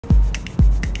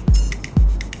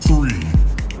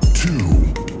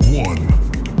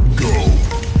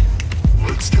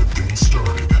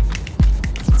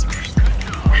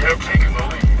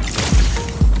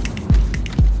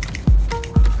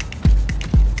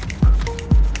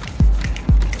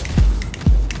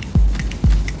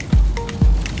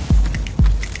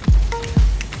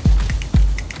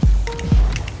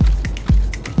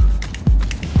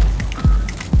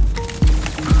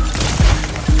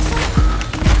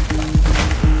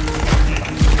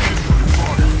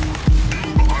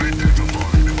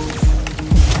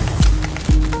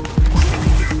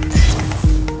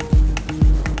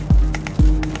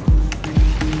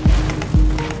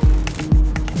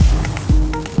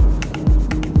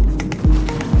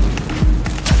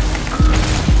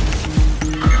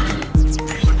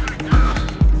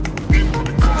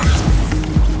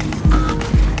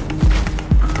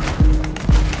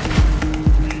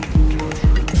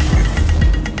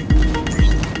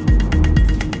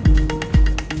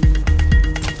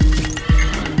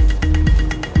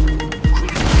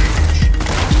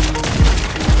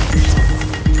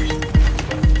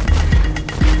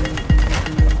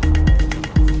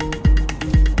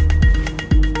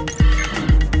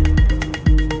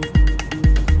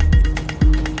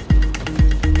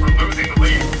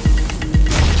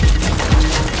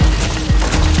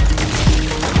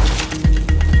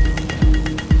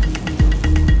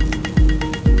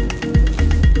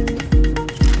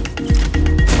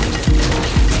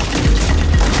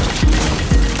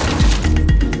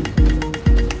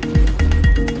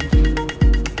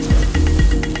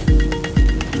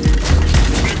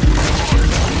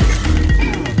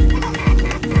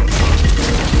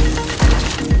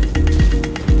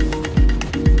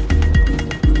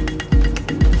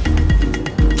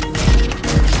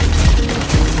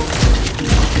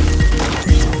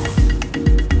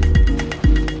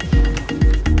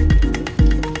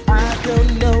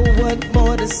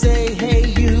wanna say, hey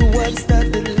you, what's the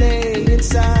delay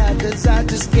inside? Cause I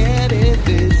just can't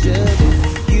envision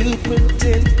it. You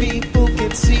pretend people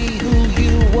can see who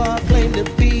you are, claim to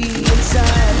be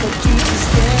inside, but you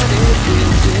just can't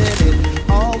envision it.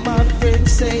 All my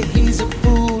friends say he's a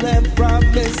fool and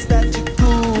promise that you're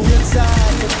cool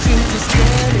inside, but you just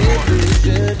can't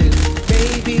envision it.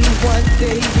 Maybe one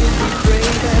day you'll be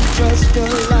brave and trust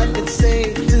your life and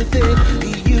say to them,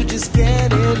 you just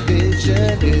can't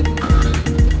envision it.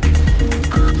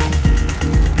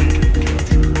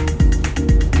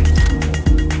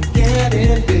 Can't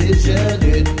envision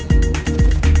it.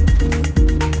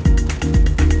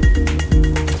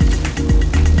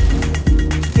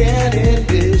 Can't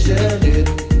envision it.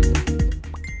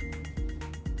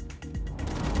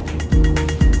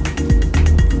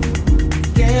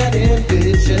 Can't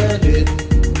envision it.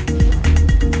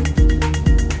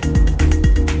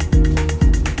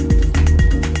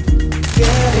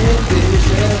 Can't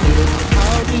envision it.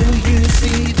 How do you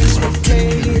see this replay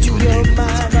in your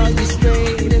mind? Are you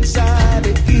straight inside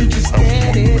if you just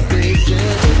can't envision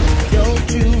it? Don't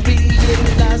you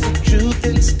realize the truth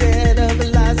instead of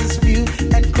lies, dispute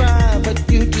and crime? But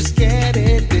you just can't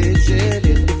envision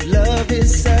it. If love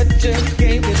is such a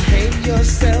game, then hate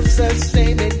yourself, such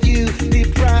shame and you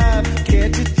deprive.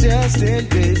 Can't you just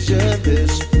envision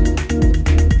this?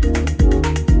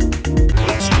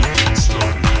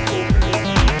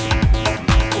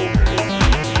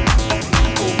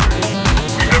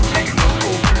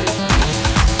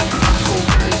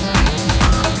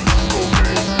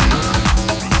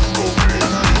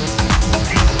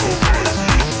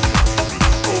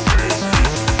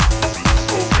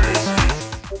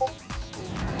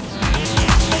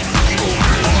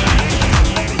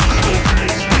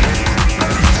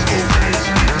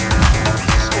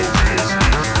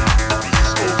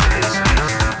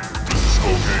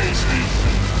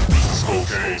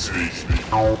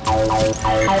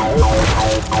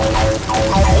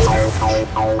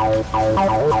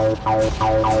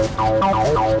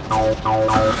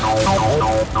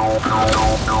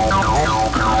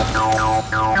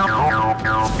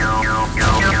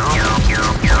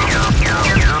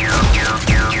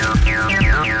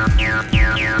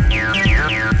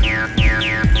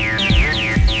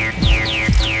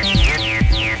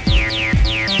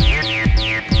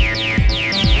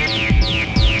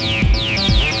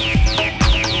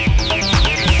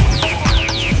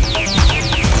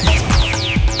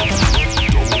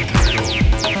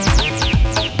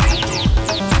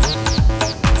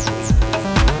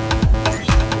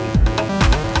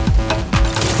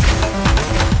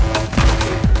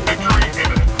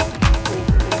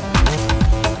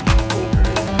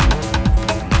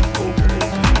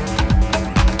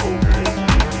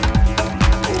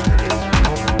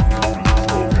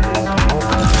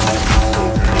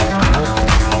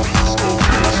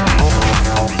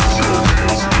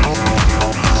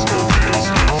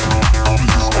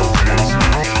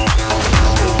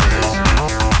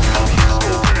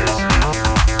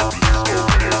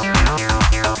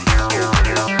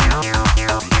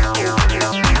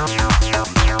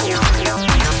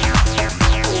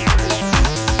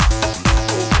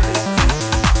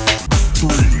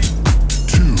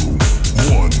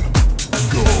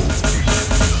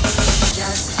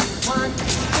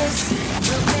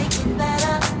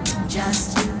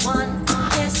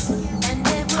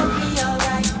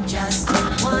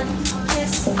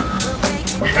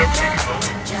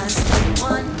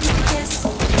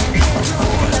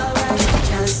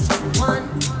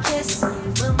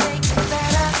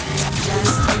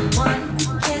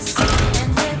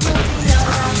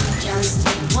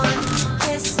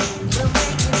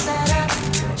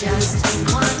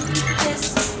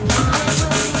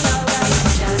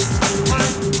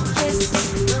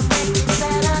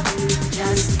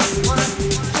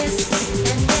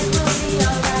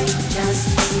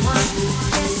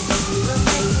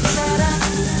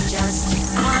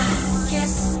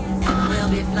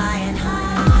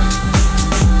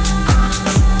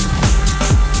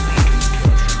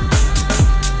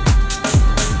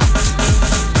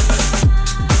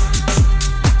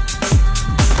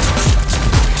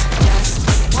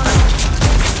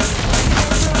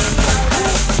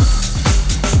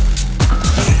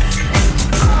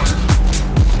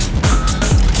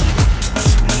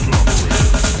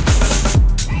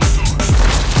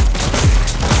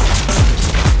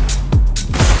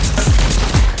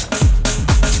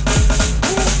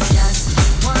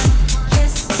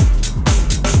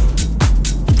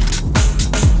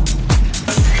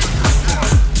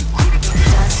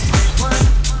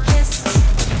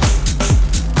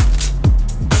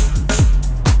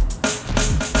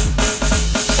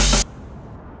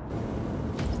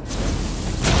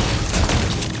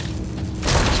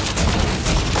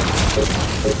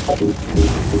 To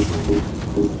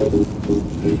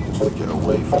get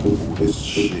away from all this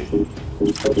shit.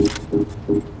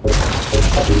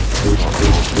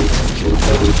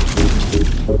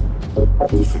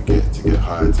 To forget, to get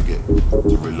high,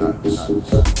 to relax.